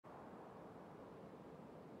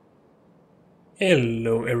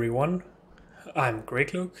Hello everyone, I'm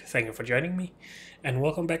Greg Luke, thank you for joining me, and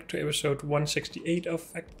welcome back to episode 168 of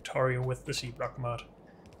Factorio with the C-Block mod,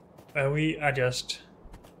 where we are just,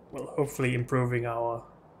 hopefully improving our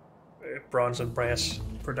bronze and brass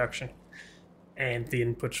production and the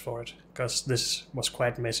inputs for it, because this was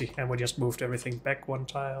quite messy and we just moved everything back one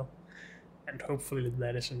tile, and hopefully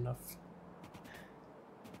that is enough.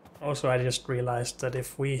 Also, I just realized that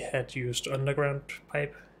if we had used underground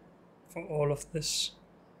pipe for all of this,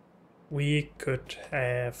 we could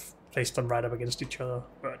have placed them right up against each other,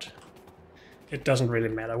 but it doesn't really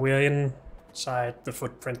matter. We are inside the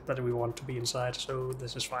footprint that we want to be inside, so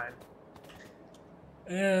this is fine.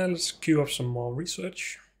 And let's queue up some more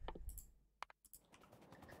research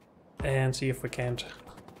and see if we can't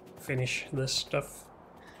finish this stuff.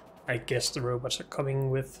 I guess the robots are coming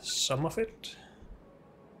with some of it.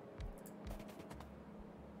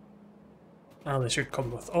 Now they should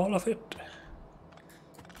come with all of it.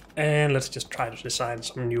 And let's just try to design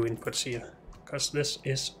some new inputs here, because this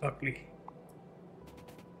is ugly.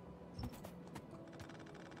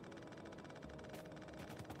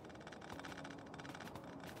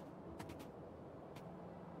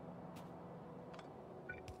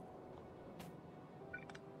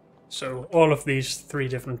 So all of these three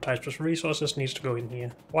different types of resources needs to go in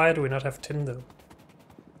here. Why do we not have tin though?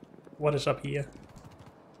 What is up here?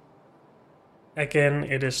 Again,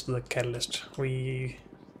 it is the catalyst. We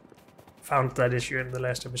found that issue in the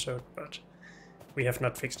last episode, but we have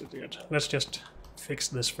not fixed it yet. Let's just fix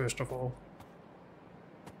this first of all.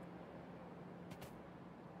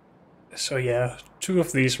 So yeah, two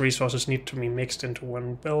of these resources need to be mixed into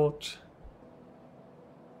one belt.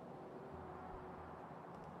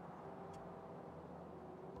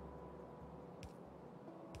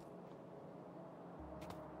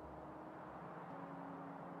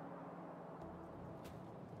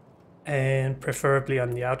 And preferably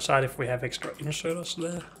on the outside if we have extra inserters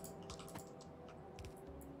there.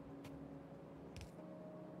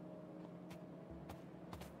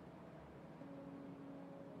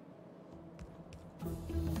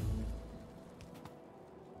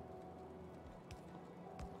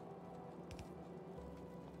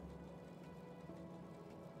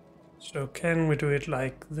 So can we do it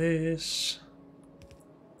like this?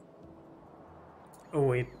 Oh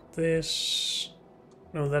wait, this...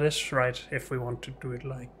 No, that is right, if we want to do it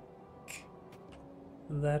like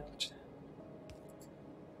that.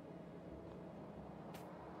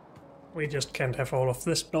 We just can't have all of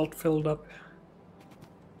this belt filled up.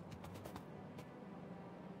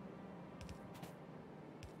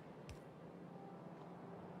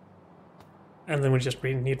 And then we just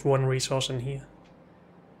need one resource in here.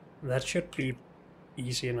 That should be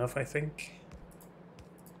easy enough, I think.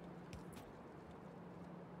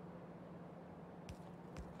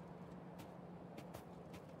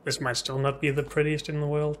 This might still not be the prettiest in the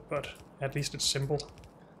world, but at least it's simple.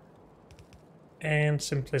 And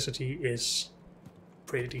simplicity is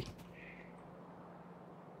pretty.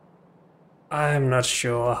 I'm not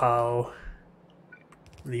sure how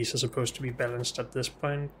these are supposed to be balanced at this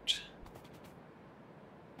point.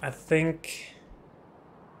 I think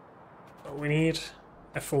we need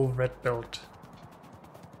a full red belt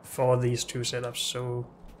for these two setups, so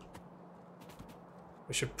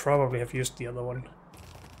we should probably have used the other one.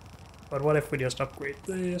 But what if we just upgrade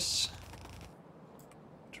this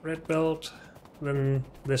to red belt? Then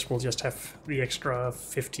this will just have the extra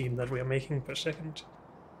 15 that we are making per second.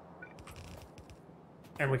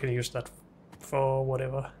 And we can use that for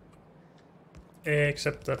whatever.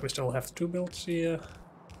 Except that we still have two belts here.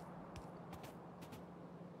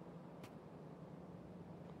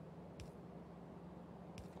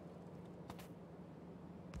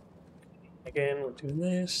 Again, we'll do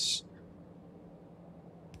this.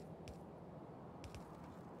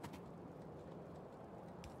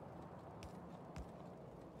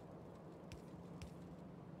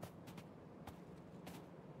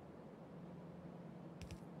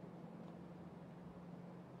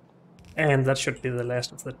 And that should be the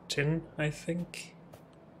last of the tin, I think.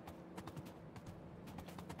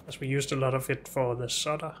 As we used a lot of it for the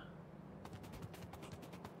solder.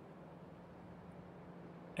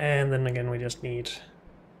 And then again we just need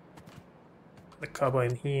the copper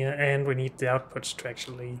in here, and we need the outputs to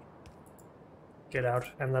actually get out,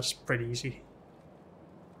 and that's pretty easy.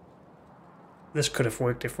 This could have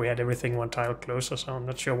worked if we had everything one tile closer, so I'm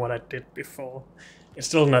not sure what I did before. It's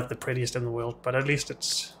still not the prettiest in the world, but at least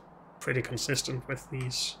it's pretty consistent with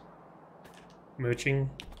these merging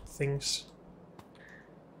things.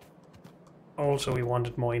 Also, we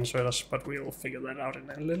wanted more inserters, but we'll figure that out in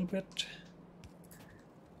a little bit.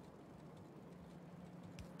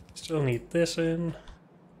 Still need this in.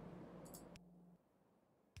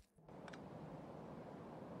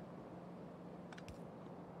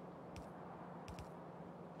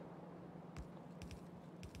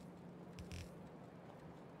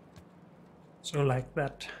 So like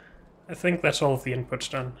that. I think that's all of the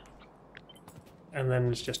inputs done. And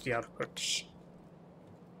then it's just the outputs.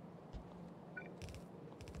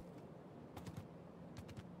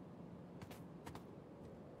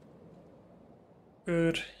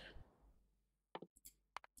 Good.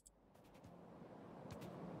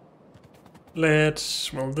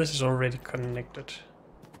 Well, this is already connected.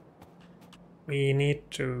 We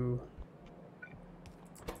need to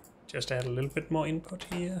just add a little bit more input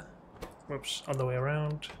here. Whoops, other way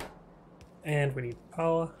around. And we need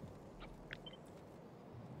power.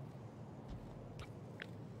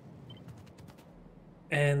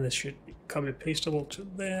 And this should be copy pastable to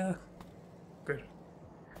there. Good.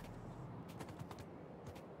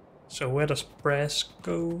 So where does brass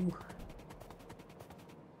go?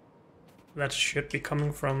 That should be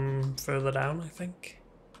coming from further down, I think.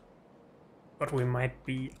 But we might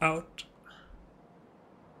be out.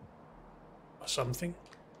 Or something.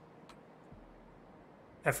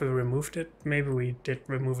 Have we removed it? Maybe we did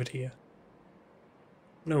remove it here.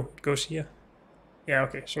 No, it goes here. Yeah,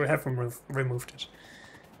 okay, so we have removed it.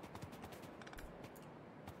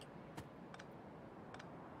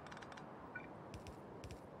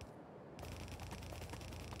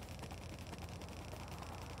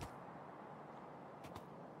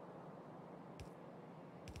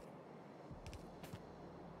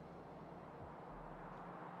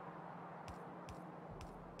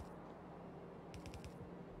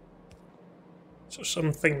 So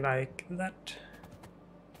something like that.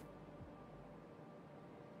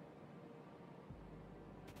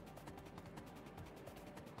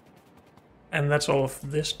 And that's all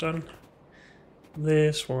of this done.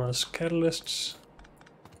 This was catalysts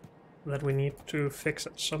that we need to fix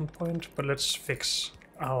at some point, but let's fix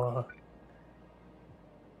our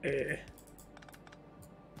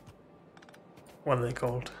what are they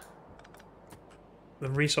called? The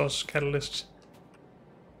resource catalysts,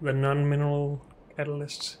 the non-mineral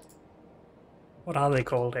catalysts. What are they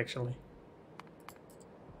called actually?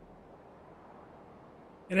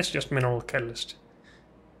 It is just mineral catalyst.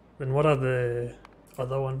 Then what are the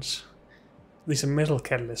other ones? These are metal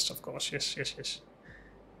catalysts, of course. Yes.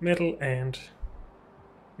 Metal and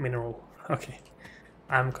mineral. Okay.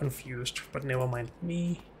 I'm confused, but never mind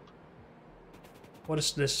me. What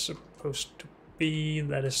is this supposed to be?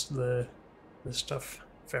 That is the stuff.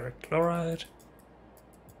 Ferric chloride.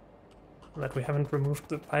 That we haven't removed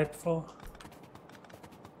the pipe for.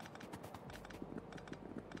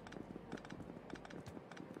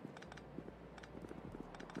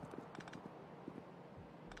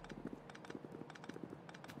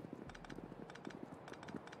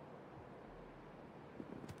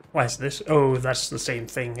 Why is this? Oh, that's the same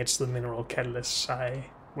thing. It's the mineral catalysts, I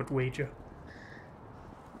would wager.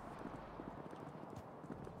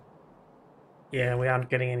 Yeah, we aren't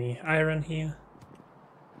getting any iron here.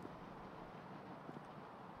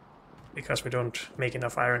 Because we don't make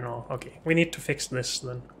enough iron ore. Okay, we need to fix this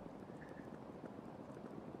then.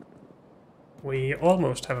 We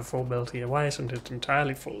almost have a full belt here. Why isn't it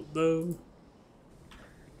entirely full though?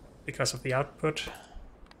 Because of the output.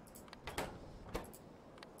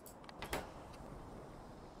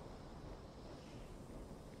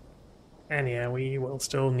 And yeah, we will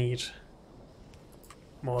still need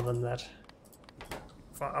more than that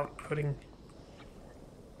for outputting.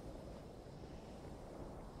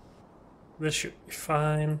 This should be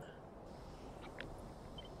fine.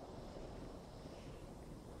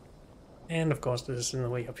 And of course this is in the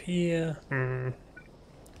way up here.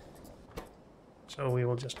 So we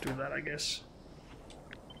will just do that, I guess.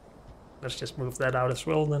 Let's just move that out as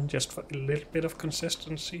well then, just for a little bit of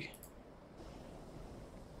consistency.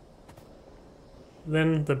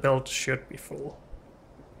 Then the belt should be full.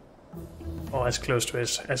 Or as close to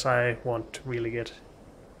it as I want to really get.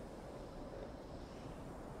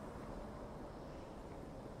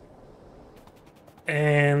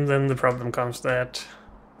 And then the problem comes that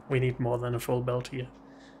we need more than a full belt here.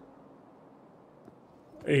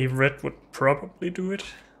 A red would probably do it.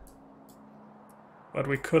 But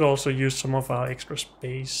we could also use some of our extra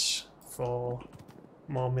space for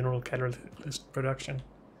more mineral catalyst production.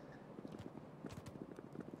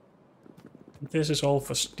 This is all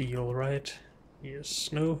for steel, right?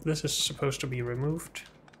 Yes. No, this is supposed to be removed.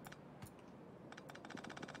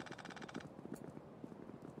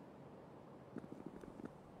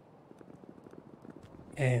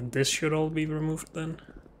 And this should all be removed then.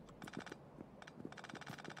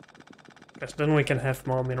 Because then we can have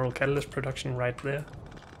more mineral catalyst production right there.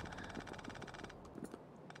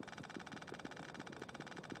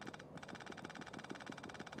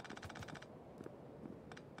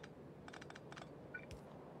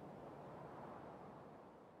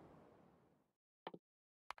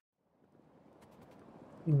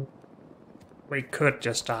 We could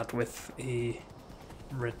just start with a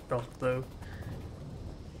red belt though.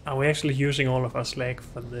 Are we actually using all of our slag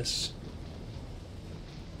for this?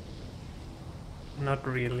 Not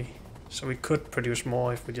really. So we could produce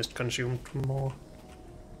more if we just consumed more.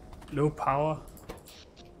 Low power?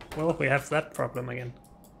 Well, we have that problem again.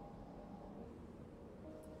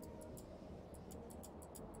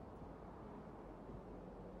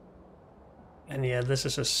 And yeah, this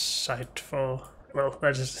is a site for... well,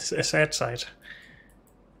 that is a sad site.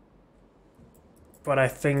 But I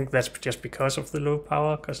think that's just because of the low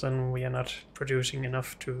power, because then we are not producing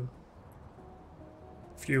enough to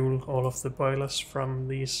fuel all of the boilers from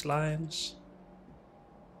these lines.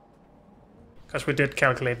 Because we did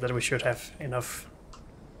calculate that we should have enough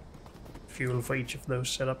fuel for each of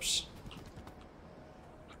those setups.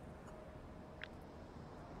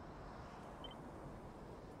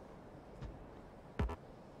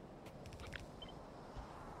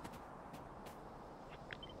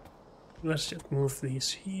 Let's just move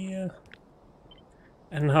these here.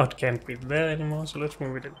 And now it can't be there anymore, so let's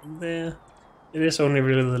move it in there. It is only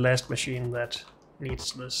really the last machine that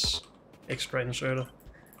needs this extra inserter,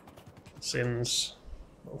 since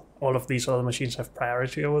well, all of these other machines have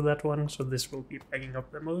priority over that one, so this will be backing up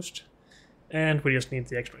the most. And we just need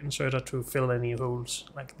the extra inserter to fill any holes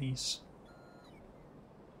like these.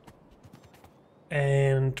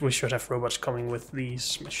 And we should have robots coming with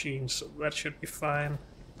these machines, so that should be fine.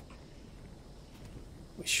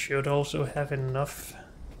 We should also have enough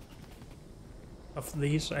of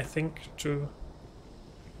these, I think, to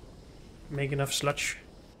make enough sludge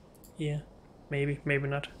here. Maybe, maybe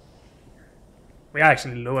not. We are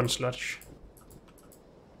actually low on sludge.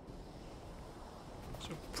 So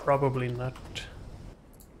probably not.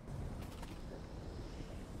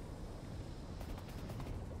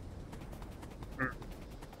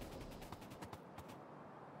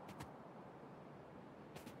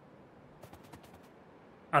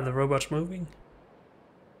 Are the robots moving?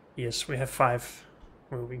 Yes, we have 5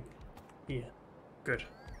 moving here. Good.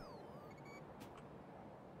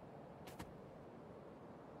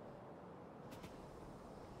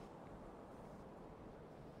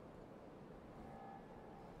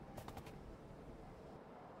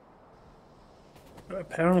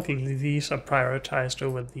 Apparently these are prioritized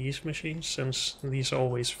over these machines, since these are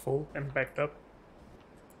always full and backed up.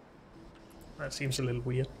 That seems a little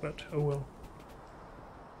weird, but oh well.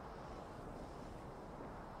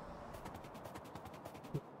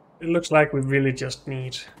 It looks like we really just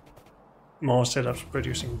need more setups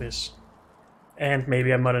producing this. And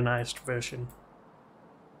maybe a modernized version.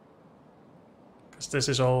 Because this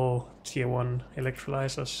is all tier 1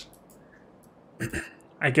 electrolyzers.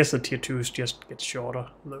 I guess the tier 2s just get shorter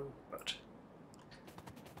though, but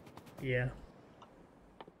yeah.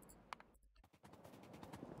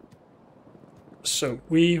 So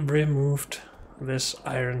we removed this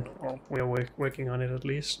iron, or we are working on it at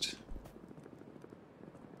least.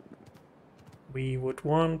 We would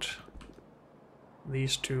want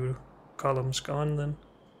these 2 columns gone then.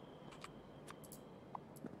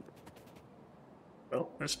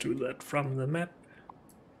 Well, let's do that from the map.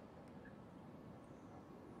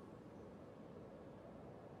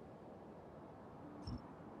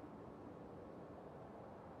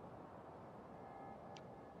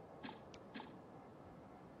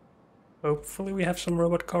 Hopefully we have some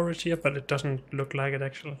robot coverage here, but it doesn't look like it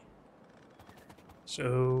actually.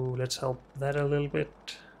 So let's help that a little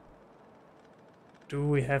bit. Do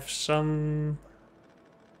we have some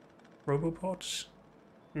roboports?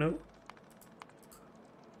 No.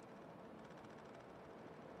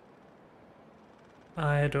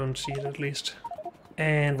 I don't see it at least.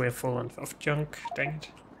 And we're full of junk, dang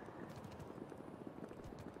it.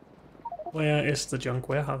 Where is the junk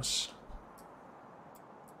warehouse?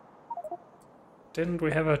 Didn't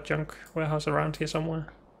we have a junk warehouse around here somewhere?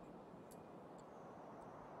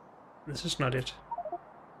 This is not it.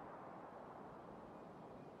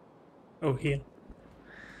 Oh, here.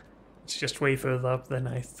 It's just way further up than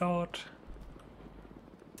I thought.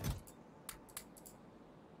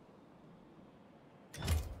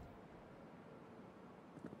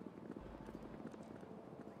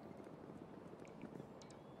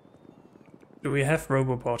 Do we have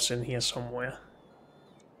robobots in here somewhere?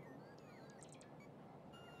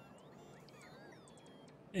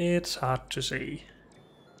 It's hard to say.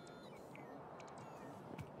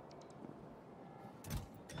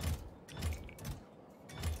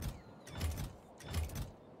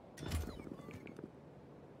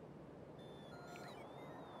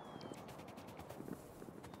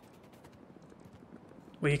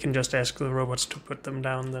 We can just ask the robots to put them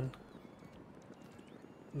down then.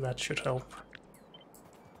 That should help.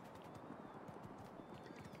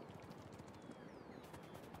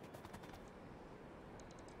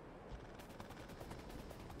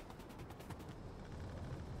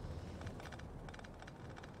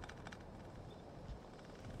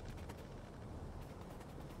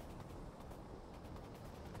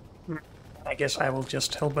 I guess I will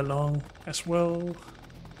just help along as well.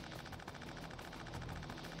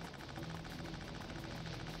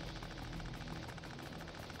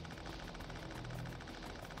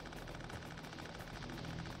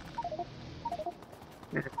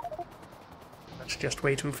 That's just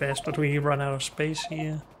way too fast, but we run out of space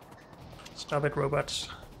here. Stop it, robots.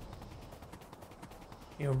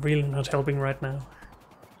 You're really not helping right now.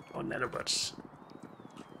 Or nanobots.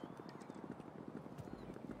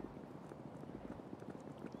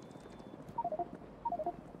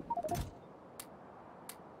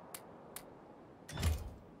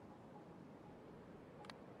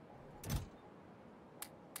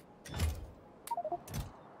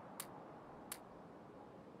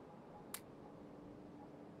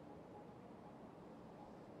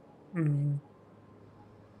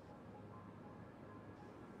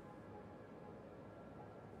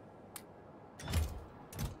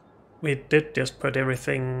 We did just put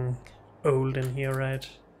everything old in here, right?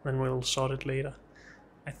 Then we'll sort it later.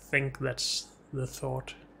 I think that's the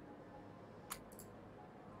thought.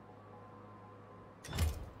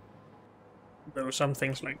 Though some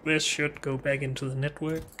things like this should go back into the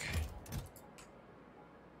network.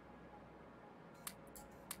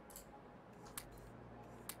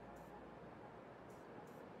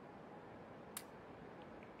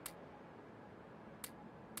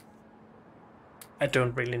 I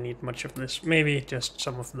don't really need much of this. Maybe just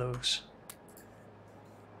some of those.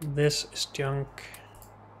 This is junk.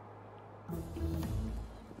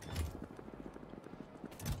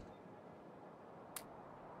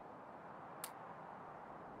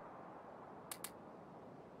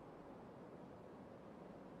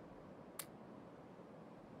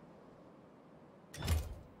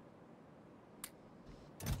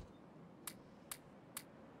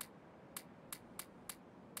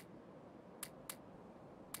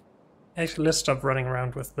 Actually, let's stop running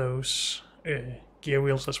around with those gear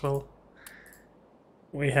wheels as well.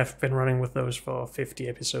 We have been running with those for 50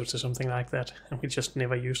 episodes or something like that, and we just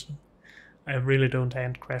never use them. I really don't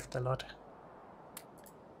handcraft a lot.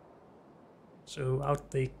 So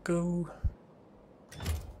out they go.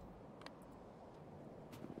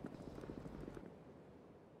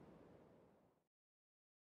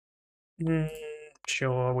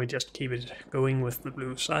 Sure, we just keep it going with the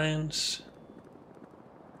blue science.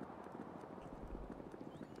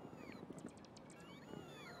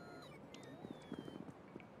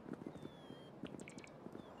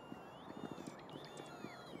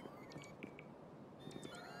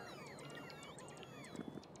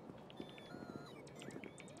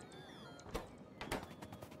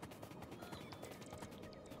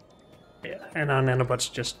 Yeah, and our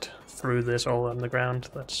nanobots just threw this all on the ground.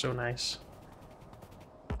 That's so nice.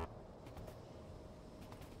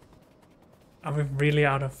 Are we really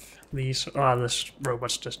out of these? Oh, this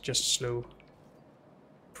robot's just slow.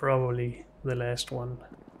 Probably the last one.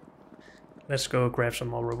 Let's go grab some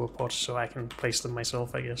more robopods so I can place them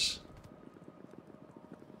myself, I guess.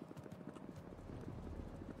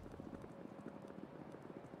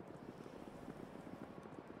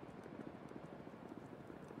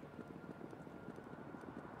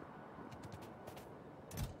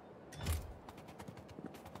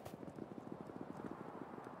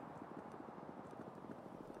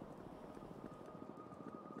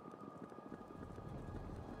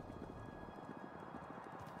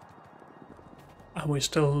 Are we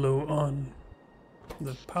still low on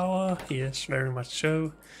the power? Yes, very much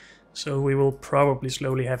so. So we will probably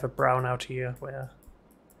slowly have a brownout here where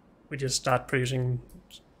we just start producing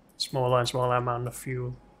smaller and smaller amount of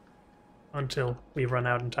fuel until we run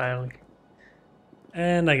out entirely.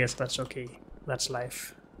 And I guess that's okay. That's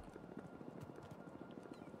life.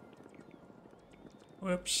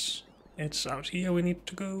 Whoops. It's out here we need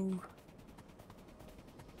to go.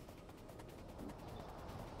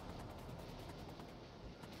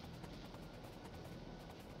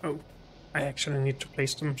 Oh, I actually need to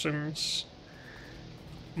place them since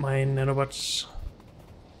my nanobots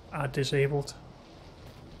are disabled.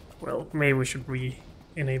 Well, maybe we should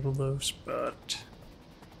re-enable those, but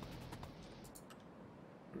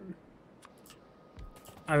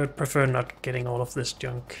I would prefer not getting all of this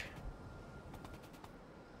junk.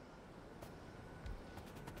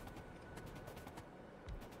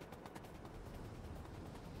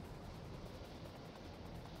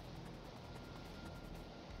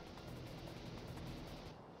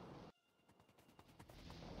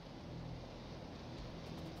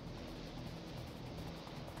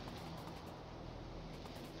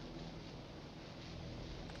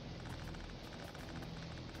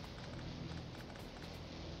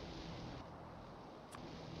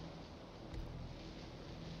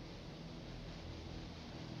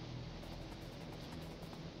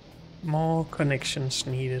 More connections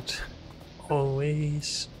needed.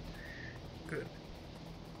 Always. Good.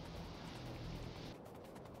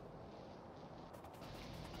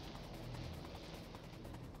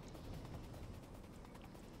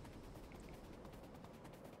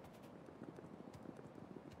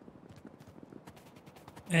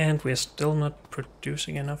 And we're still not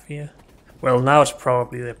producing enough here. Well, now it's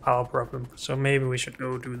probably the power problem, so maybe we should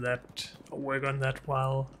go do that, or work on that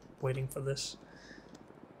while waiting for this.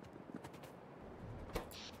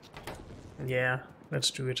 Yeah, let's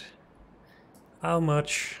do it. How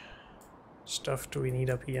much stuff do we need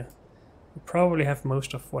up here? We probably have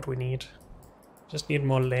most of what we need. Just need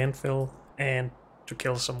more landfill and to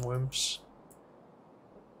kill some worms.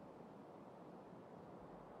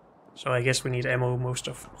 So I guess we need ammo most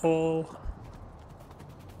of all.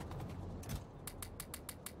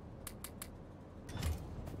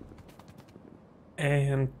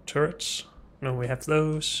 And turrets. No, we have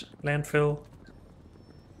those. Landfill.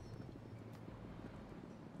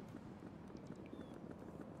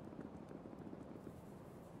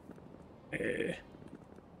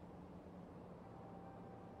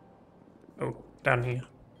 Oh, down here.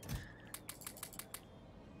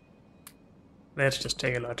 Let's just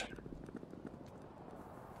take a lot.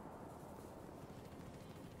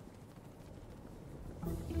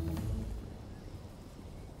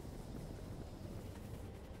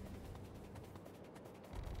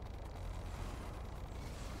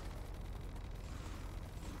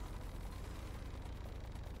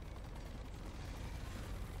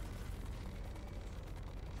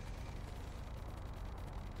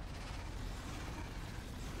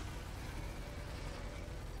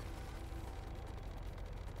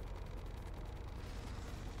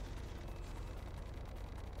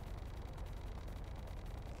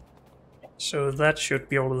 So that should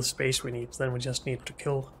be all the space we need, then we just need to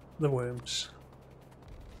kill the worms.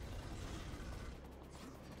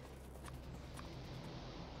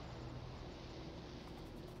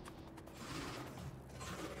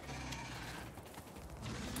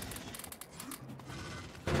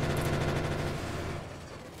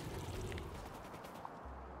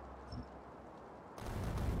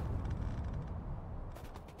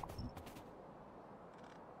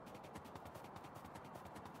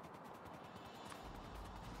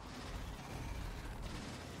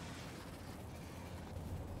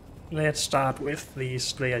 Let's start with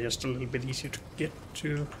these, they are just a little bit easier to get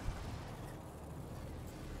to.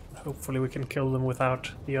 Hopefully we can kill them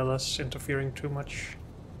without the others interfering too much.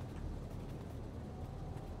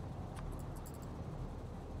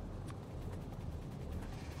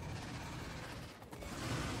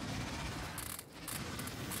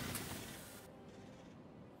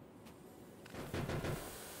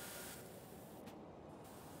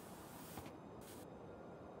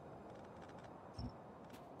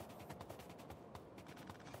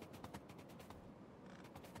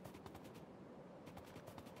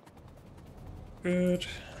 Good.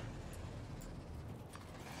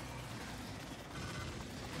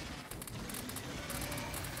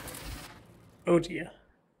 Oh dear.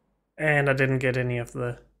 And I didn't get any of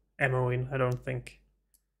the ammo in, I don't think.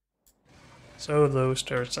 So those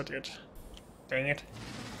turrets are dead. Dang it.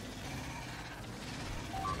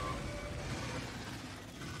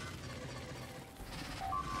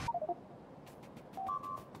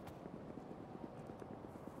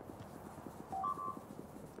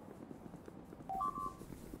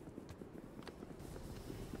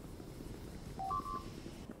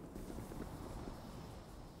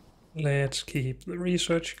 Let's keep the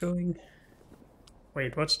research going.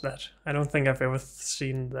 Wait, what's that? I don't think I've ever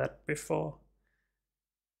seen that before.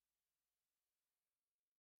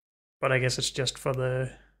 But I guess it's just for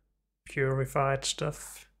the purified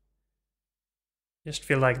stuff. Just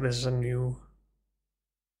feel like this is a new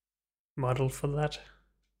model for that.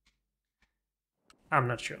 I'm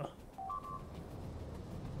not sure.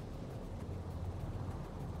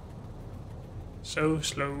 So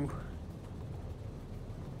slow.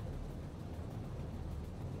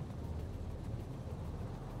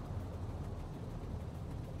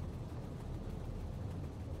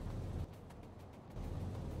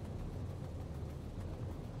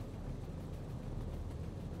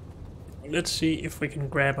 Let's see if we can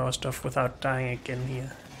grab our stuff without dying again here.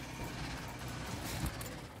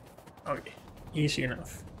 Okay, easy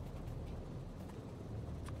enough.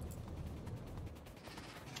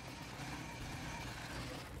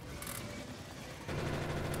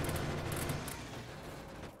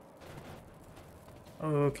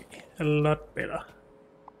 Okay, a lot better.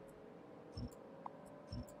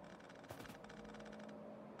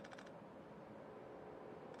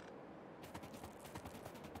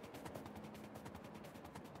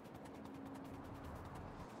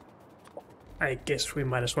 I guess we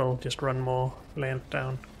might as well just run more land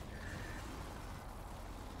down.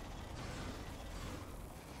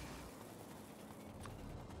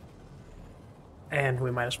 And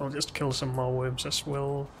we might as well just kill some more worms as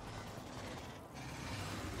well.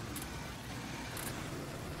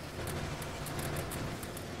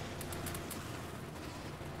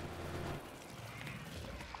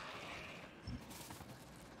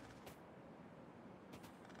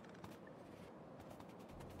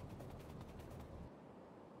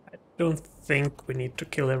 Don't think we need to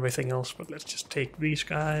kill everything else, but let's just take these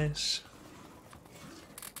guys.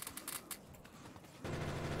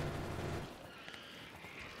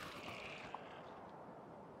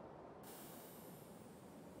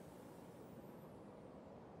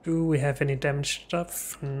 Do we have any damaged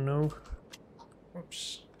stuff? No.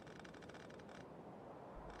 Oops.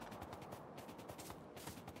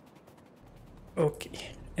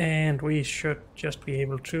 Okay, and we should just be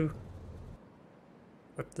able to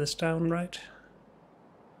put this down, right?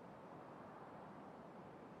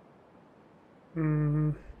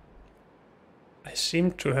 I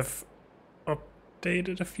seem to have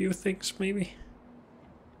updated a few things, maybe?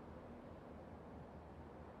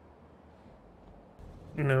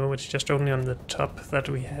 No, it's just only on the top that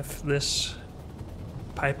we have this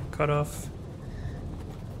pipe cut off.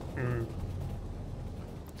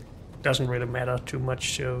 Doesn't really matter too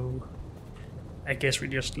much, so I guess we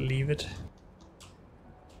just leave it.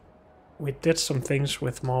 We did some things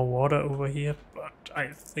with more water over here, but I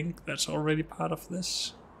think that's already part of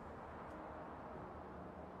this.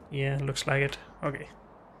 Yeah, looks like it. Okay.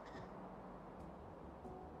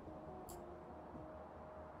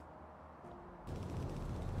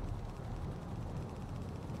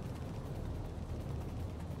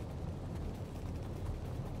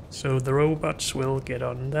 So the robots will get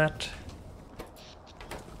on that.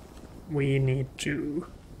 We need to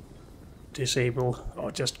disable or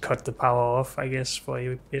just cut the power off, I guess, for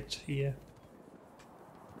a bit here.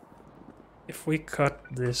 If we cut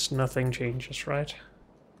this, nothing changes, right?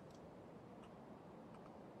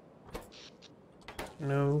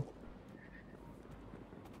 No.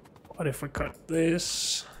 What if we cut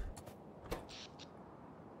this?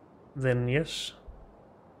 Then yes.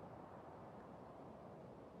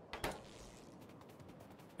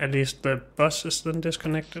 At least the bus is then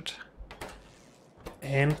disconnected.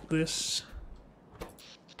 And this.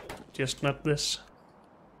 Just not this.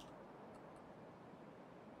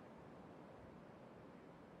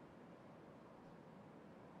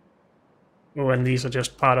 Oh, and these are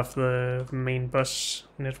just part of the main bus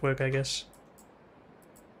network, I guess.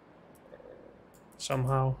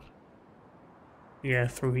 Somehow. Yeah,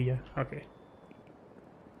 through here. Okay.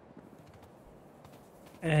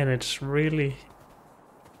 And it's really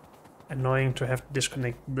annoying to have to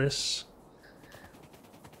disconnect this.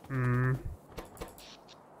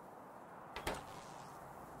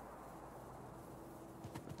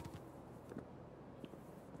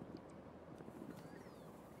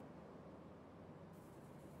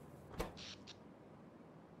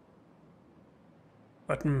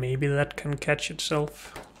 But maybe that can catch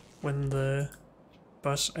itself when the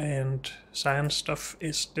bus and science stuff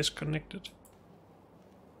is disconnected.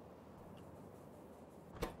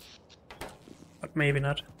 But maybe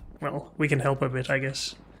not. Well, we can help a bit, I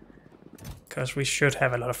guess. Because we should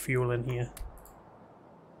have a lot of fuel in here.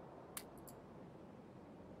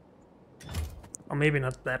 Or maybe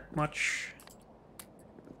not that much.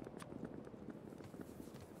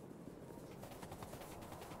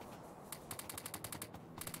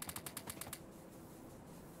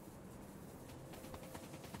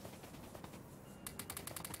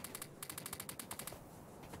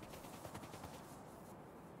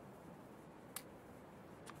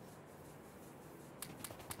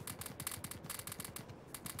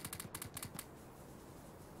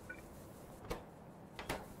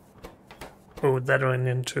 Oh, that went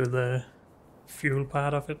into the fuel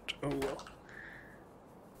part of it. Oh well.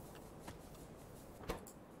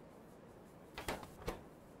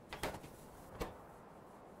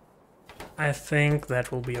 I think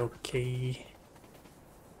that will be okay.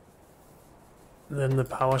 Then the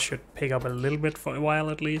power should pick up a little bit for a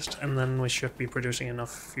while at least, and then we should be producing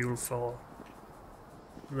enough fuel for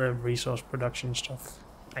the resource production stuff,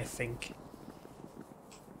 I think.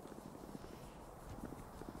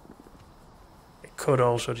 It could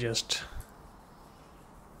also just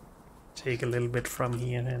take a little bit from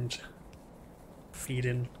here and feed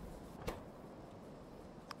in.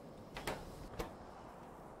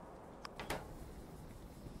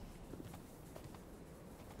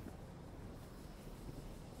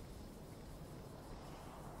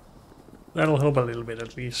 That'll help a little bit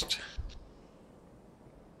at least.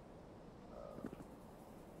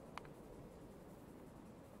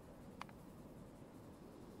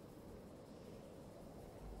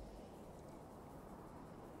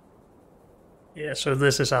 Yeah, so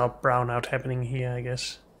this is our brownout happening here, I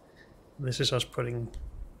guess. This is us putting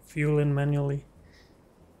fuel in manually.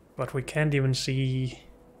 But we can't even see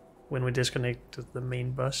when we disconnect the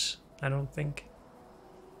main bus, I don't think.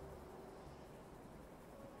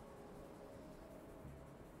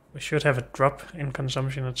 We should have a drop in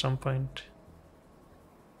consumption at some point.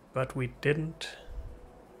 But we didn't.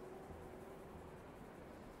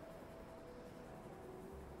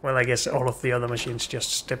 Well, I guess all of the other machines just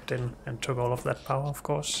stepped in and took all of that power, of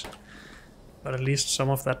course. But at least some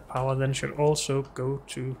of that power then should also go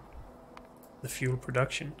to the fuel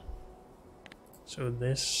production. So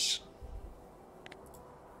this...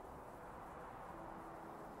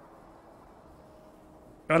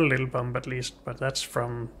 got a little bump at least, but that's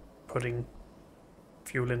from putting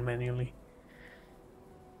fuel in manually.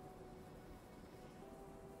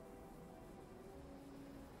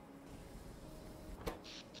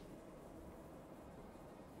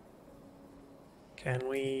 Can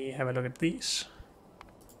we have a look at these?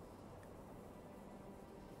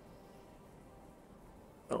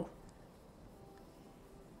 Oh.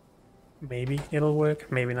 Maybe it'll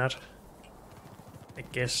work, maybe not. I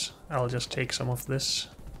guess I'll just take some of this.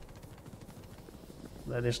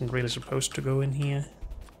 That isn't really supposed to go in here.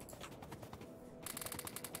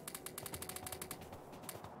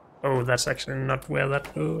 Oh, that's actually not where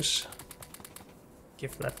that goes.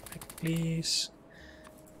 Give that back, please.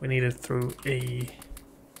 We need it through a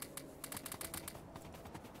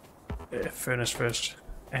furnace first.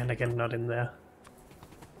 And again, not in there.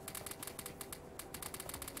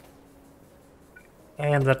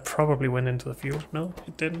 And that probably went into the fuel. No,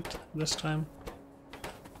 it didn't this time.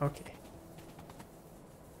 Okay.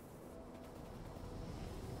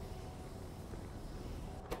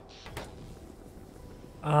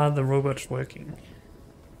 Are the robots working?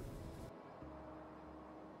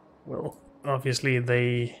 Well, obviously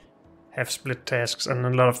they have split tasks and a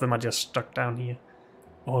lot of them are just stuck down here.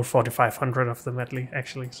 All 4,500 of them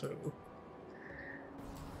actually, so...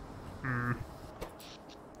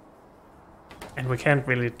 And we can't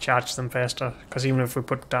really charge them faster, because even if we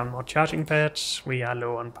put down more charging pads, we are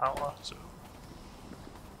low on power, so...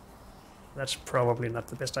 That's probably not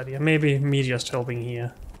the best idea. Maybe me just helping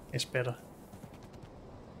here is better.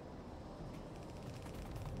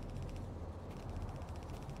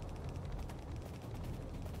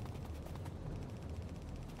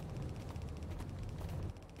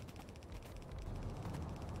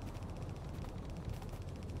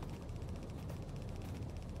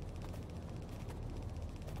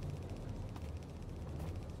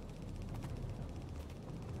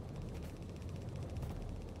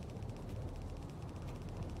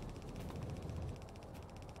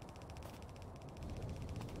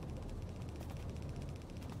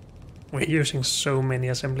 We're using so many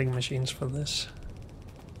assembling machines for this.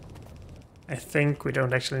 I think we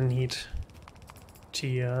don't actually need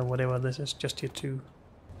tier whatever this is, just tier 2.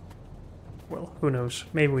 Well, who knows,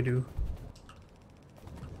 maybe we do.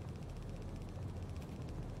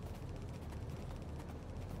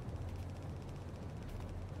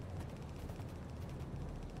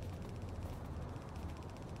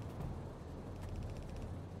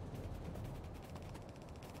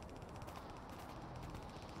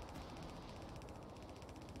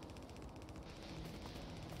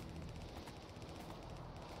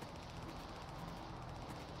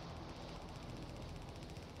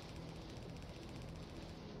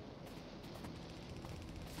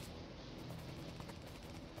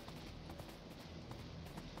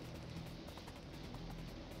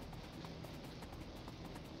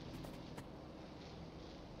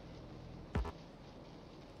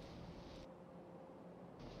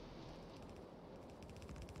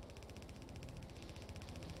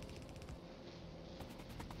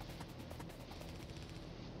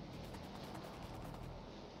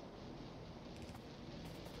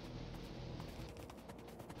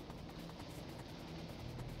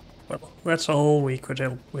 Well, that's all we could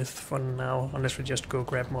help with for now, unless we just go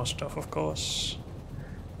grab more stuff, of course.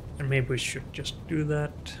 And maybe we should just do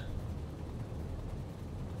that.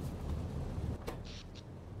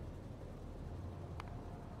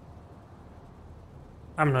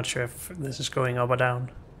 I'm not sure if this is going up or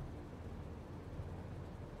down.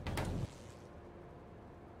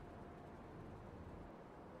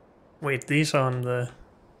 Wait, these are on the...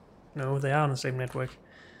 No, they are on the same network.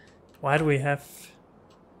 Why do we have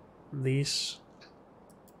these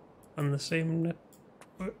on the same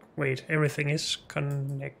network? Wait, everything is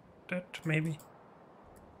connected, maybe?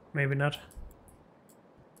 Maybe not.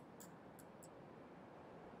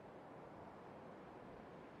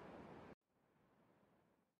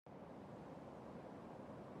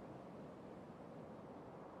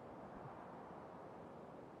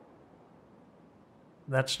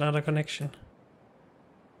 That's not a connection.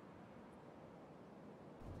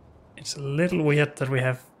 It's a little weird that we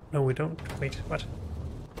have... No, we don't. Wait, what?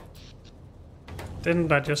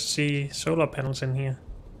 Didn't I just see solar panels in here?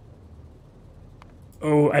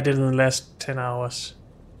 Oh, I did in the last 10 hours.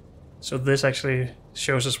 So this actually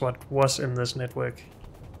shows us what was in this network.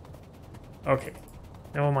 Okay,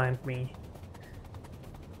 never mind me.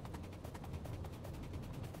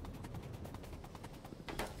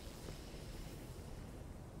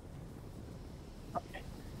 Okay.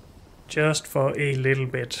 Just for a little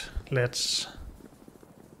bit, let's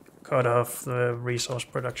cut off the resource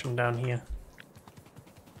production down here.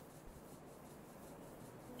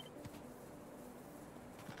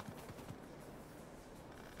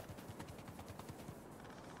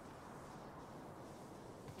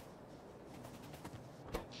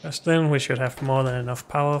 Because then we should have more than enough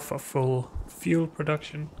power for full fuel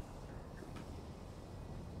production.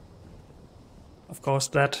 Of course,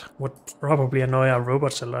 that would probably annoy our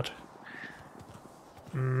robots a lot.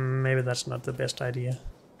 Maybe that's not the best idea.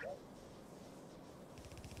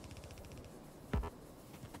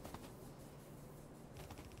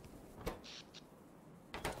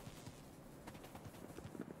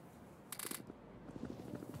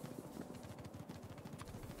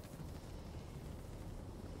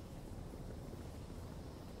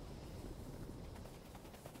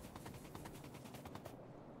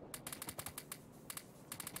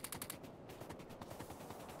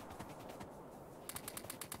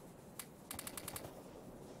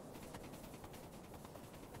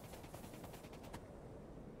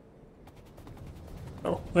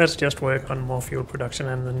 Oh, let's just work on more fuel production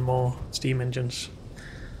and then more steam engines.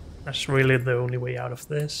 That's really the only way out of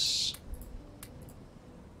this.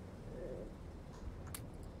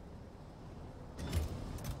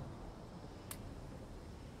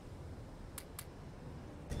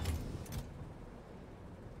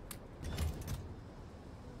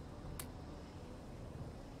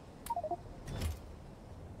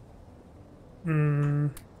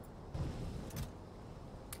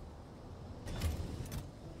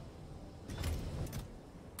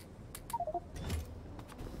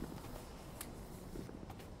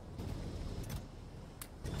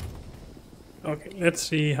 Okay, let's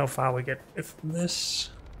see how far we get with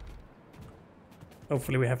this.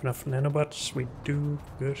 Hopefully we have enough nanobots. We do.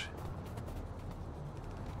 Good.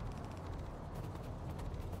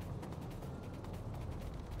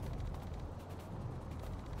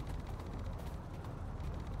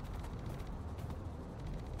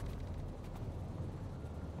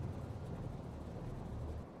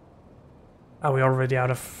 Are we already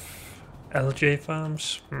out of LJ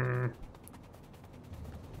farms?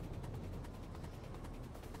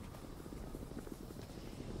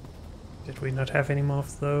 Did we not have any more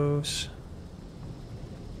of those?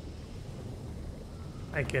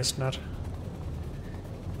 I guess not.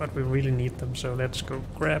 But we really need them, so let's go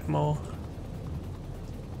grab more.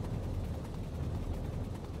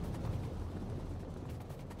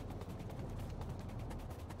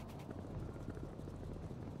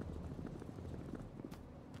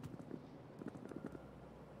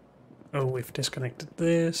 Oh, we've disconnected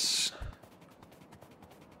this.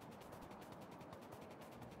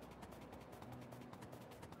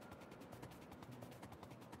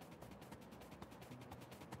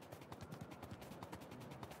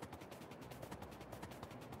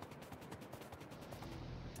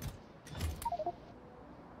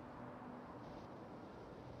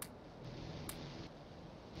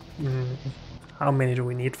 How many do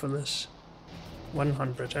we need for this?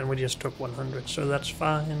 100, and we just took 100, so that's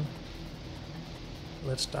fine.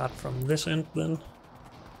 Let's start from this end then.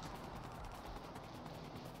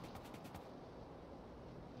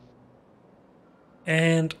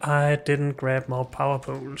 And I didn't grab more power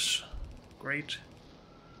poles. Great.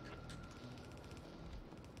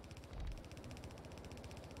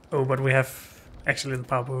 Oh, but we have actually the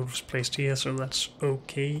power poles placed here, so that's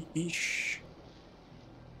okay-ish.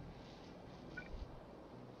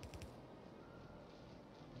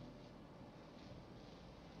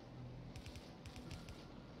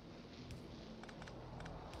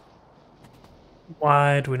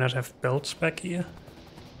 Why do we not have belts back here?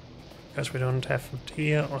 Because we don't have it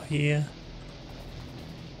here or here.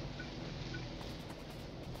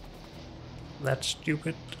 That's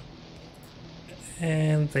stupid.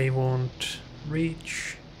 And they won't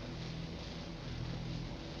reach.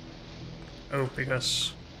 Oh,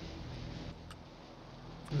 because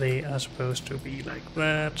they are supposed to be like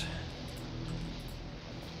that.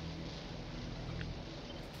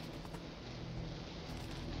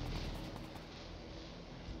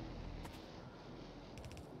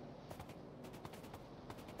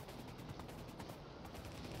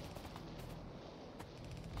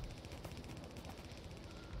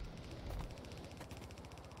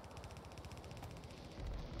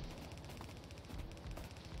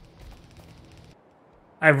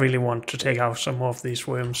 I really want to take out some more of these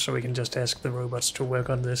worms so we can just ask the robots to work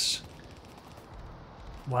on this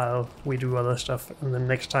while we do other stuff. And then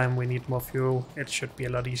next time we need more fuel, it should be a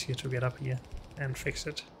lot easier to get up here and fix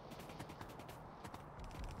it.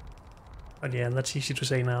 But yeah, that's easy to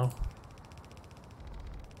say now.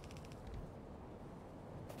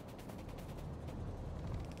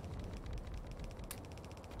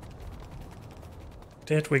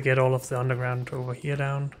 Did we get all of the underground over here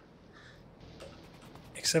down?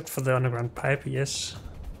 Except for the underground pipe, yes.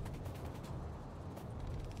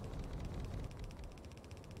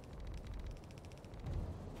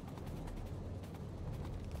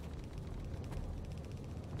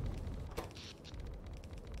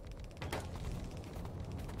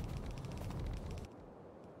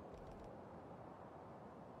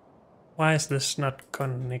 Why is this not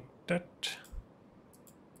connected?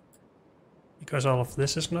 Because all of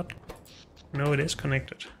this is not... No, it is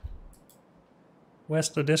connected. Where's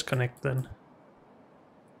the disconnect then?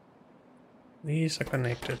 These are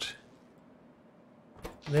connected.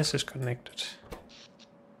 This is connected.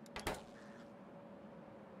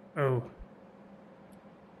 Oh.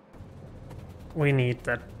 We need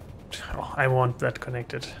that. Oh, I want that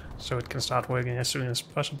connected so it can start working as soon as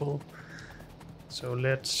possible. So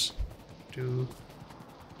let's do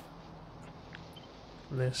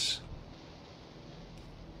this.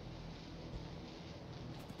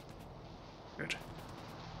 Good.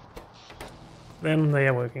 Then they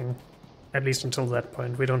are working, at least until that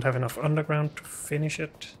point. We don't have enough underground to finish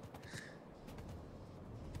it.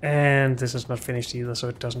 And this is not finished either, so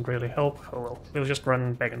it doesn't really help. Oh well, we'll just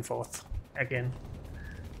run back and forth again.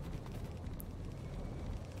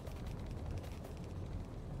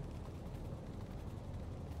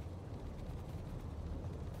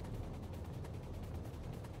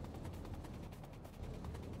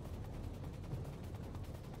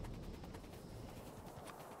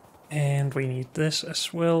 And we need this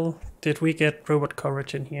as well. Did we get robot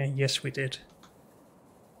coverage in here? Yes, we did.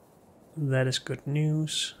 That is good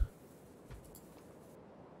news.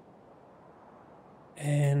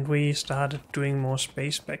 And we started doing more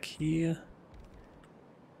space back here.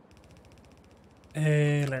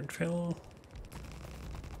 Landfill.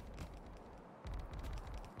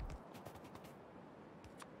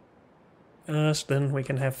 So then we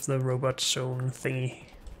can have the robot zone thingy.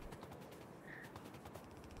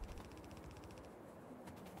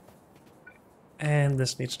 And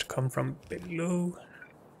this needs to come from below.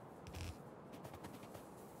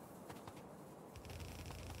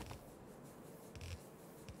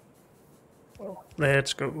 Well,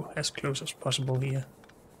 let's go as close as possible here.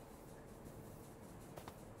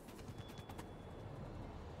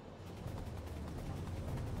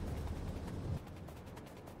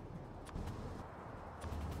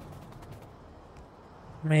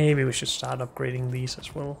 Maybe we should start upgrading these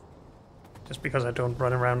as well. Just because I don't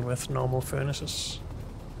run around with normal furnaces.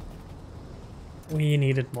 We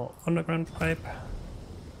needed more underground pipe.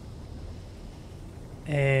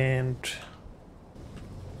 And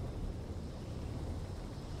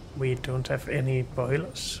we don't have any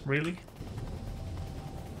boilers, really.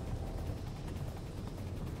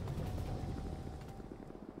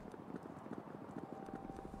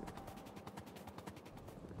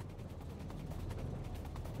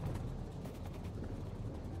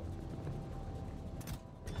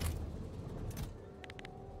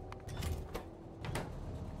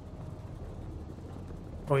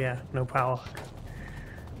 Oh yeah, no power.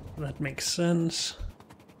 That makes sense.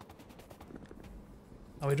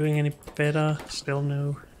 Are we doing any better? Still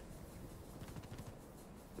no.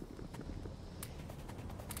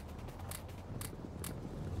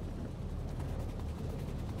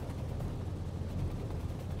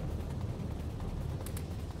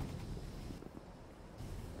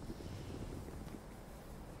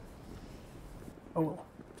 Oh well.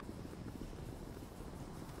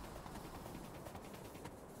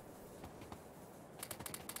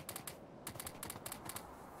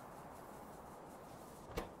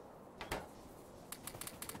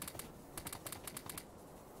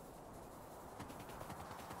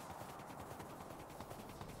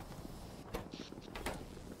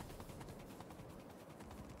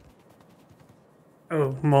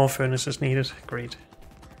 Oh, more furnaces needed. Great.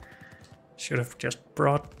 Should have just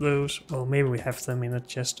brought those. Well, maybe we have them in a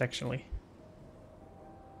chest, actually.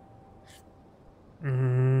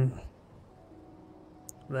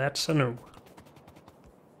 That's a no.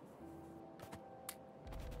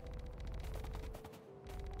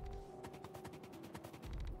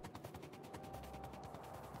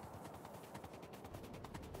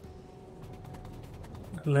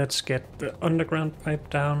 Let's get the underground pipe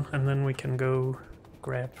down, and then we can go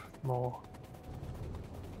grab more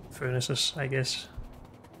furnaces, I guess.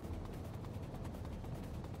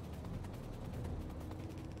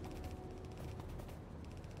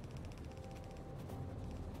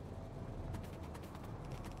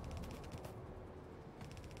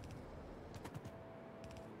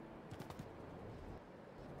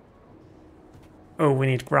 Oh, we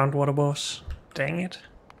need groundwater bores. Dang it.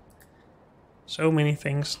 So many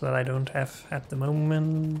things that I don't have at the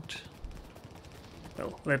moment.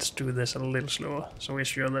 Well, let's do this a little slower, so we're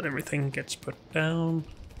sure that everything gets put down.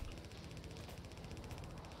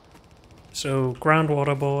 So,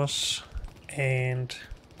 groundwater bores and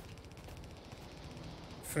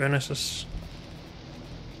furnaces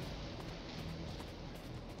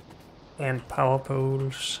and power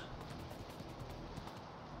poles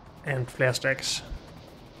and flare stacks.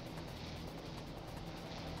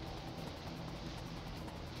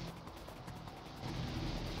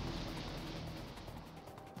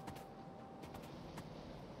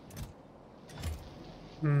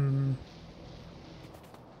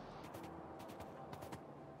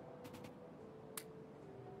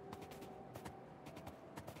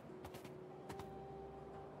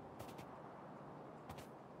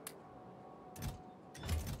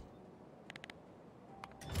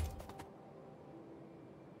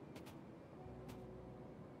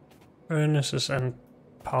 Furnaces and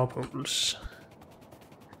power poles.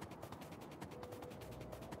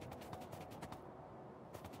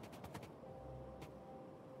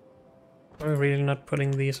 We're really not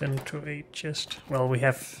putting these into a chest. Well, we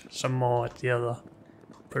have some more at the other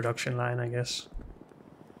production line, I guess.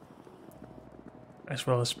 As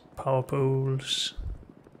well as power poles.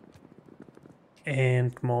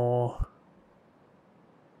 And more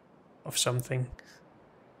of something.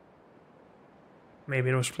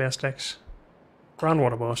 Maybe those flare stacks.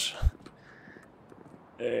 Groundwater bores.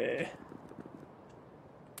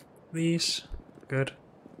 These. Good.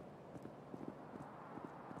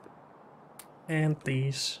 And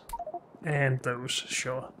these. And those,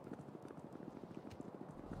 sure.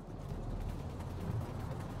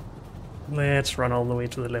 Let's run all the way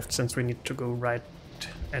to the left since we need to go right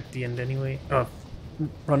at the end anyway. Oh,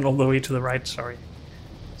 run all the way to the right, sorry.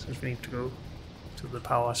 Since we need to go to the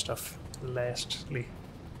power stuff lastly.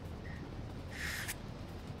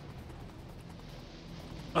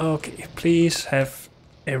 Okay, please have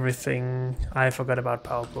everything. I forgot about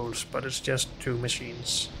power poles, but it's just 2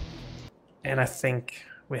 machines. And I think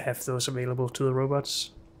we have those available to the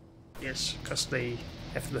robots. Yes, because they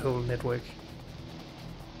have the whole network.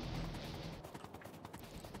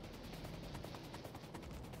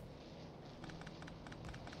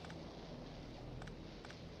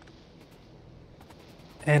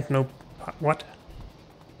 And no... what?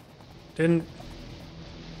 Didn't...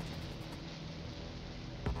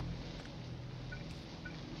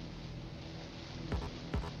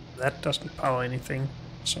 that doesn't power anything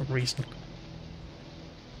for some reason.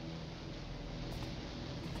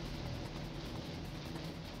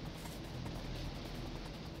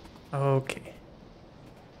 Okay.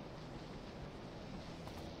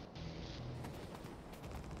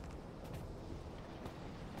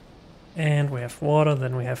 And we have water,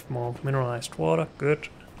 then we have more mineralized water, good.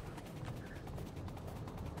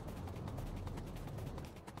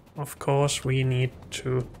 Of course we need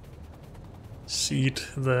to seed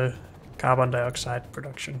the carbon dioxide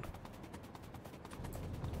production.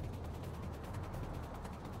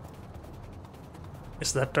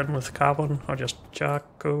 Is that done with carbon or just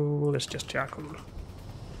charcoal? It's just charcoal.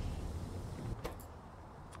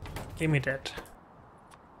 Give me that.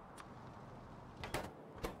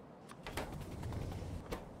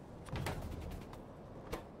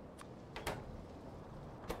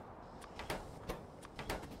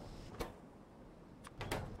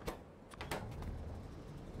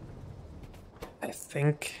 I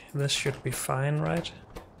think this should be fine, right?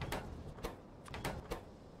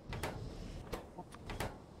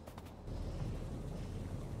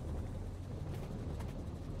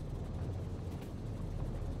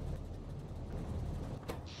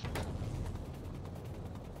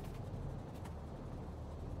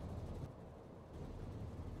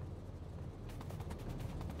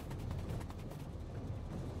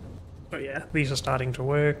 Oh yeah, these are starting to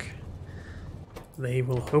work. They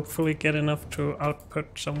will hopefully get enough to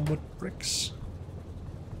output some wood bricks.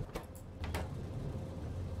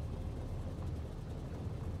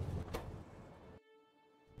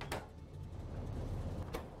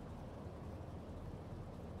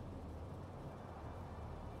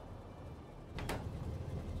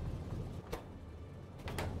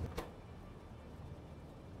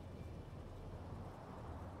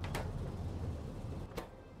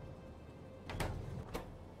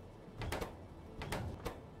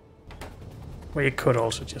 Well, you could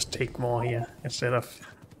also just take more here instead of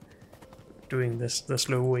doing this the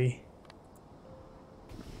slow way.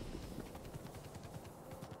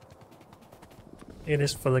 It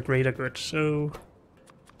is for the greater good, so...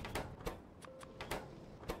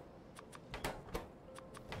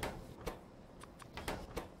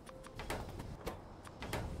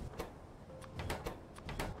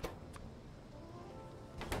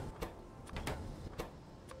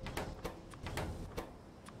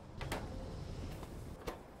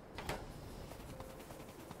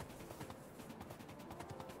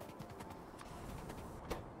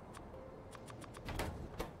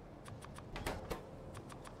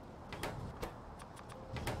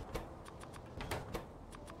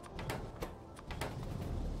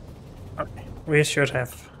 Okay, we should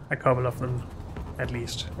have a couple of them at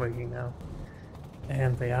least working now.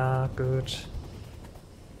 And they are good.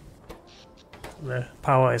 The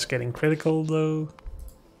power is getting critical though.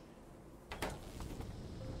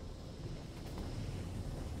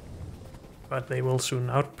 But they will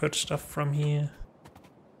soon output stuff from here.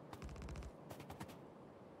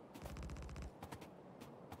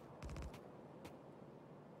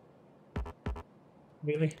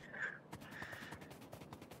 Really?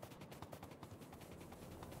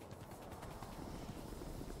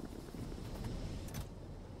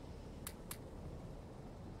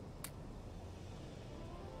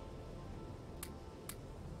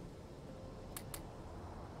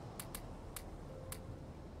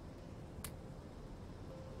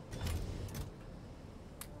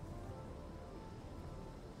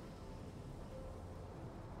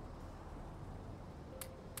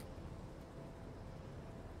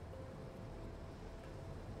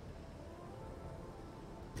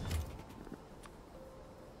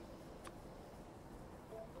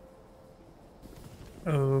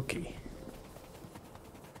 Okay.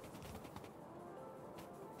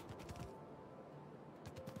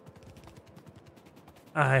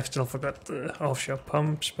 I've still forgot the offshore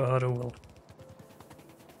pumps, but oh well.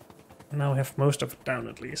 Now we have most of it down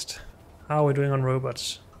at least. How are we doing on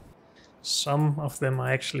robots? Some of them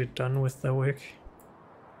are actually done with their work.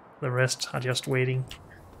 The rest are just waiting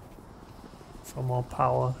for more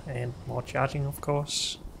power and more charging, of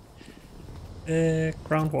course.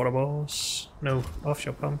 Groundwater balls. No,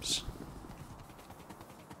 offshore pumps.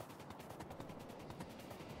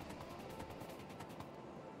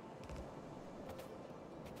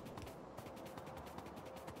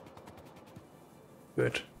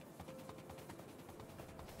 Good.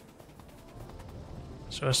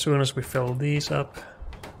 So as soon as we fill these up,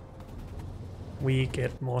 we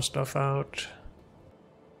get more stuff out.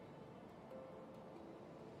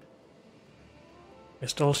 We're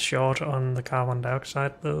still short on the carbon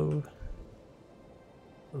dioxide though.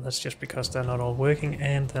 That's just because they're not all working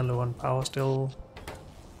and they're low on power still.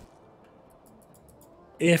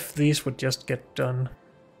 If these would just get done,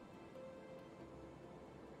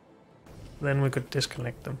 then we could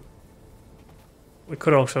disconnect them. We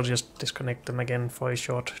could also just disconnect them again for a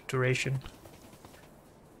short duration.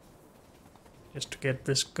 Just to get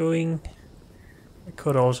this going. We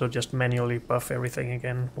could also just manually buff everything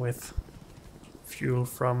again with fuel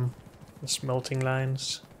from the smelting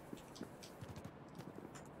lines.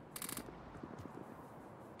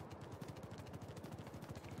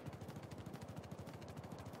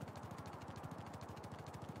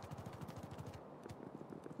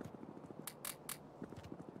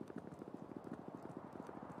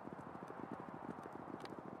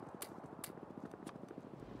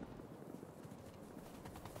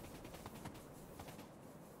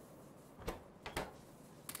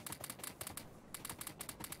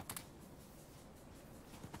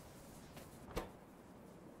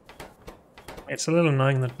 It's a little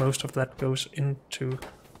annoying that most of that goes into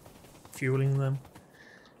fueling them,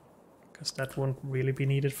 because that won't really be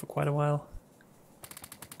needed for quite a while.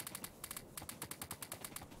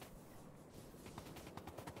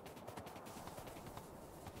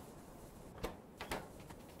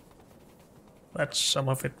 That's some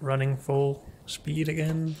of it running full speed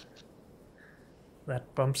again.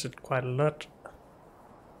 That bumps it quite a lot.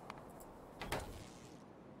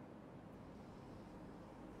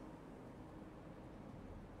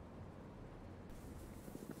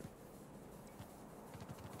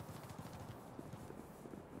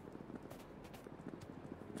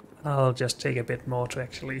 I'll just take a bit more to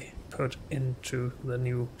actually put into the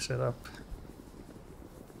new setup.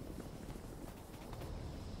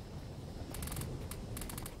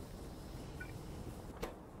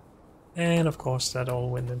 And of course that all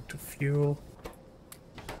went into fuel.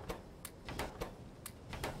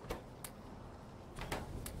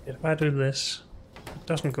 If I do this, it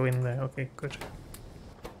doesn't go in there. Okay, good.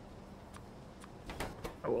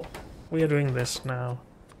 we are doing this now.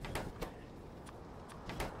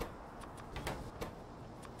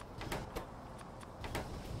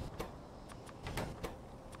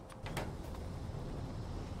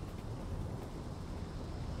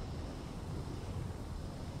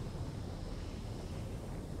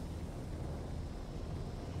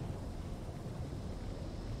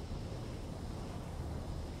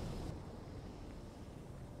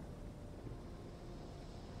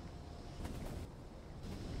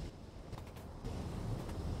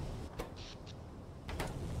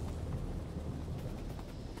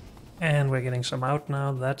 And we're getting some out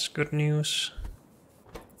now, that's good news.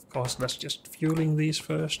 Of course, that's just fueling these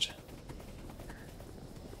first.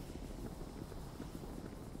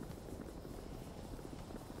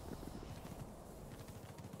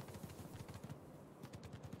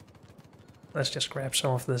 Let's just grab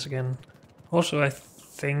some of this again. Also, I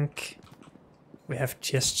think we have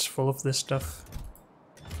chests full of this stuff.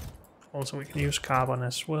 Also, we can use carbon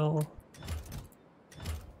as well.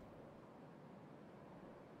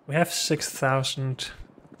 We have 6,000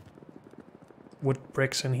 wood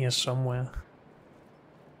bricks in here somewhere.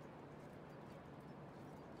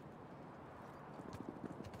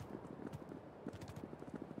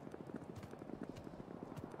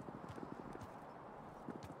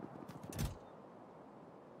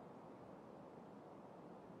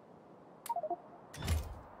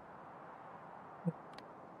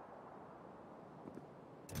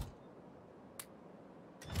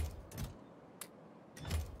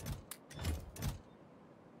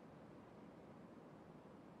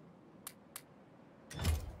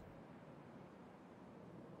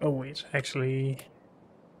 Oh wait, actually,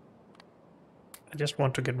 I just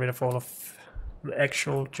want to get rid of all of the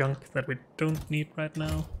actual junk that we don't need right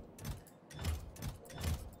now.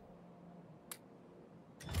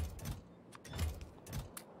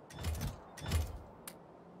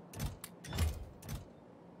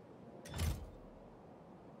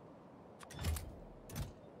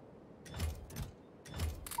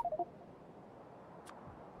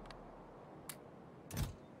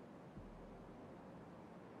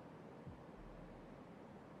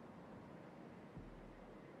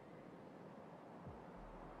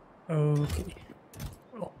 Okay.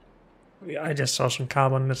 Well, I just saw some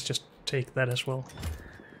carbon. Let's just take that as well.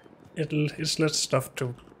 It's less stuff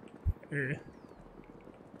to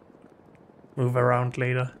move around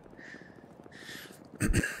later.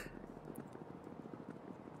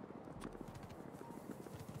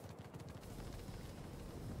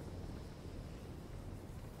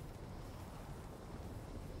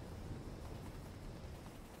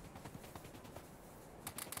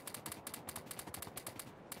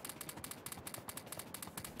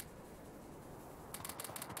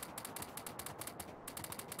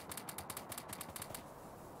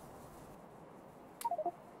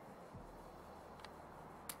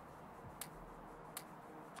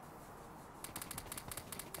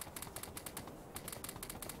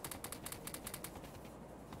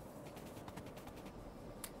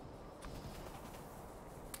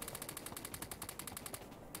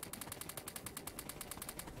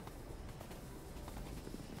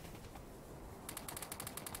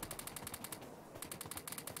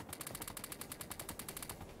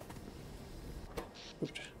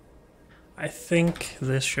 I think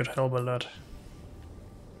this should help a lot.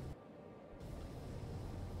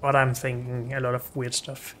 But I'm thinking a lot of weird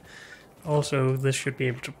stuff. Also, this should be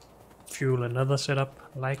able to fuel another setup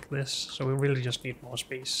like this, so we really just need more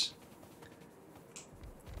space.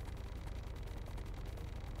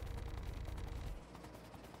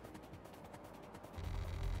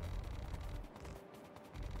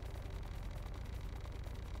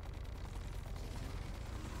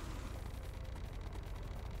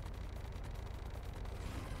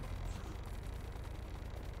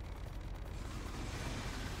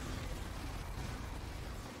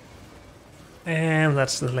 And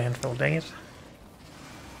that's the landfill, dang it.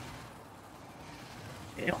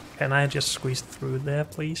 Yeah, can I just squeeze through there,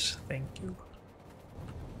 please? Thank you.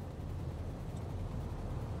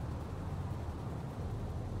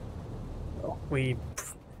 Oh,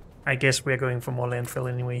 I guess we're going for more landfill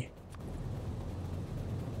anyway.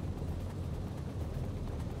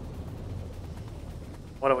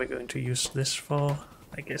 What are we going to use this for?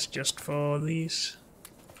 I guess just for these.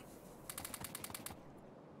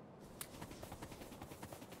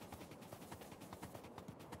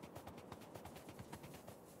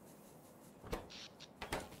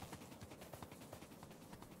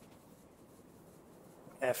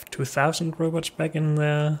 Have 2,000 robots back in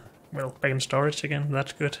there. Well, back in storage again,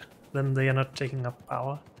 that's good. Then they are not taking up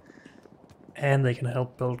power. And they can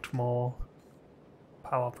help build more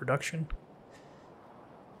power production.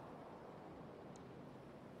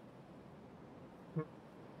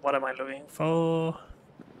 what am I looking for?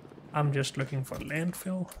 I'm just looking for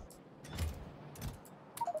landfill.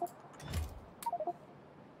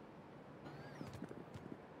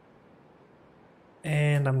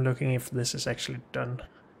 And I'm looking if this is actually done.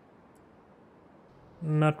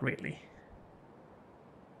 Not really.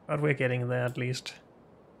 But we're getting there at least.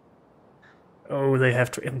 Oh, they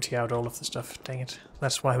have to empty out all of the stuff. Dang it.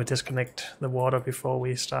 That's why we disconnect the water before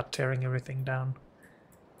we start tearing everything down.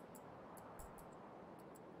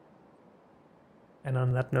 And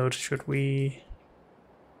on that note, should we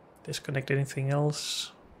disconnect anything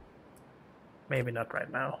else? Maybe not right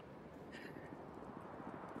now.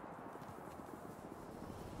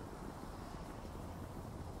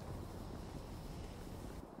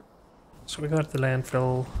 So we got the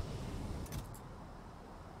landfill.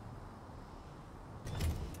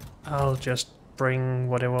 I'll just bring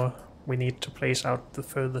whatever we need to place out the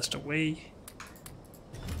furthest away.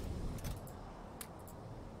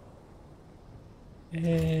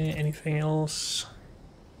 Anything else?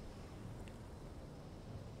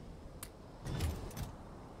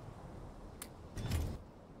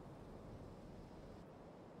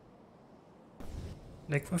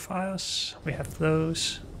 Liquefiers, we have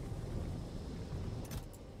those.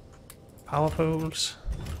 Power poles.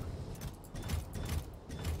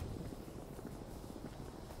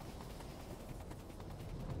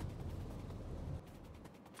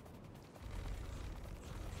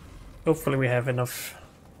 Hopefully we have enough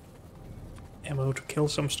ammo to kill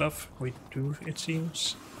some stuff. We do, it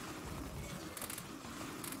seems.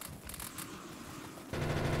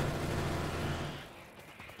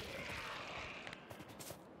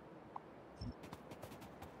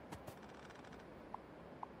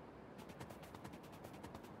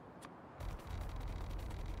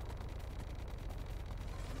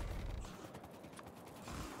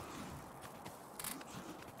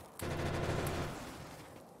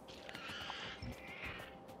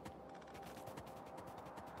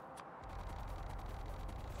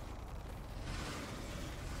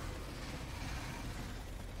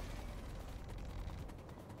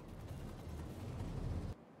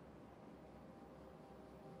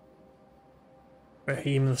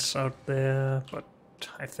 Behemoths out there, but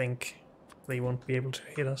I think they won't be able to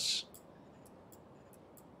hit us.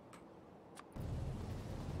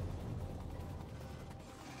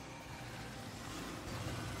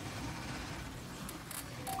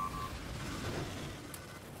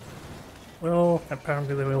 Well,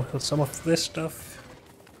 apparently they will hit some of this stuff.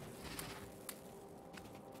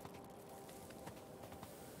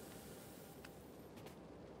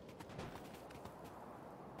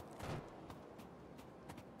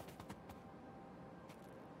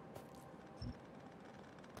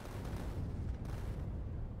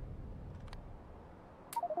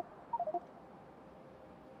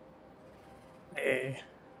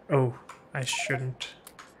 Oh, I shouldn't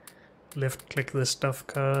left click this stuff,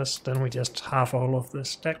 cause then we just halve all of the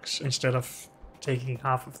stacks instead of taking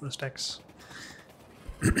half of the stacks.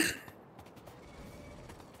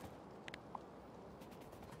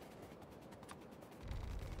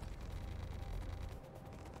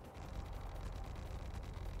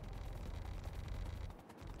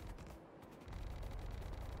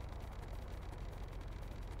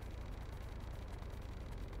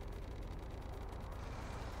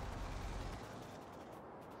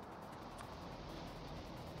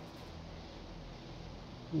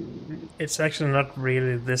 It's actually not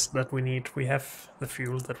really this that we need. We have the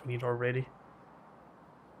fuel that we need already.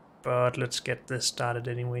 But let's get this started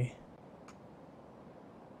anyway.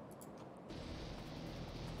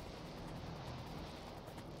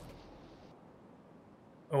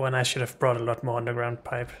 Oh, and I should have brought a lot more underground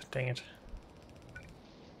pipe. Dang it.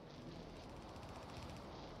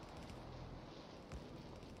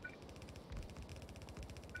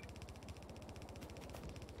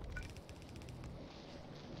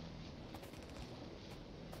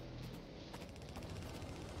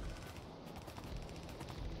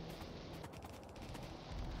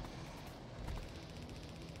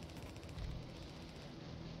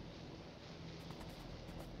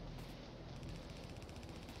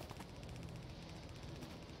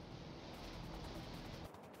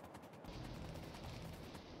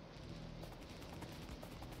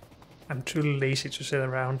 I'm too lazy to sit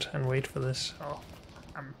around and wait for this. Oh,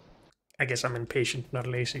 I guess I'm impatient, not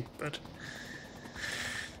lazy, but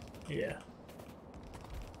yeah.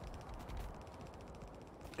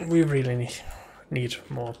 We really need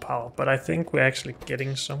more power, but I think we're actually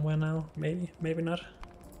getting somewhere now. Maybe, maybe not.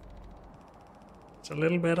 It's a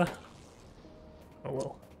little better. Oh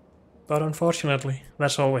well. But unfortunately,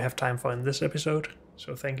 that's all we have time for in this episode.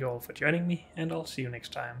 So thank you all for joining me, and I'll see you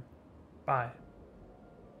next time. Bye.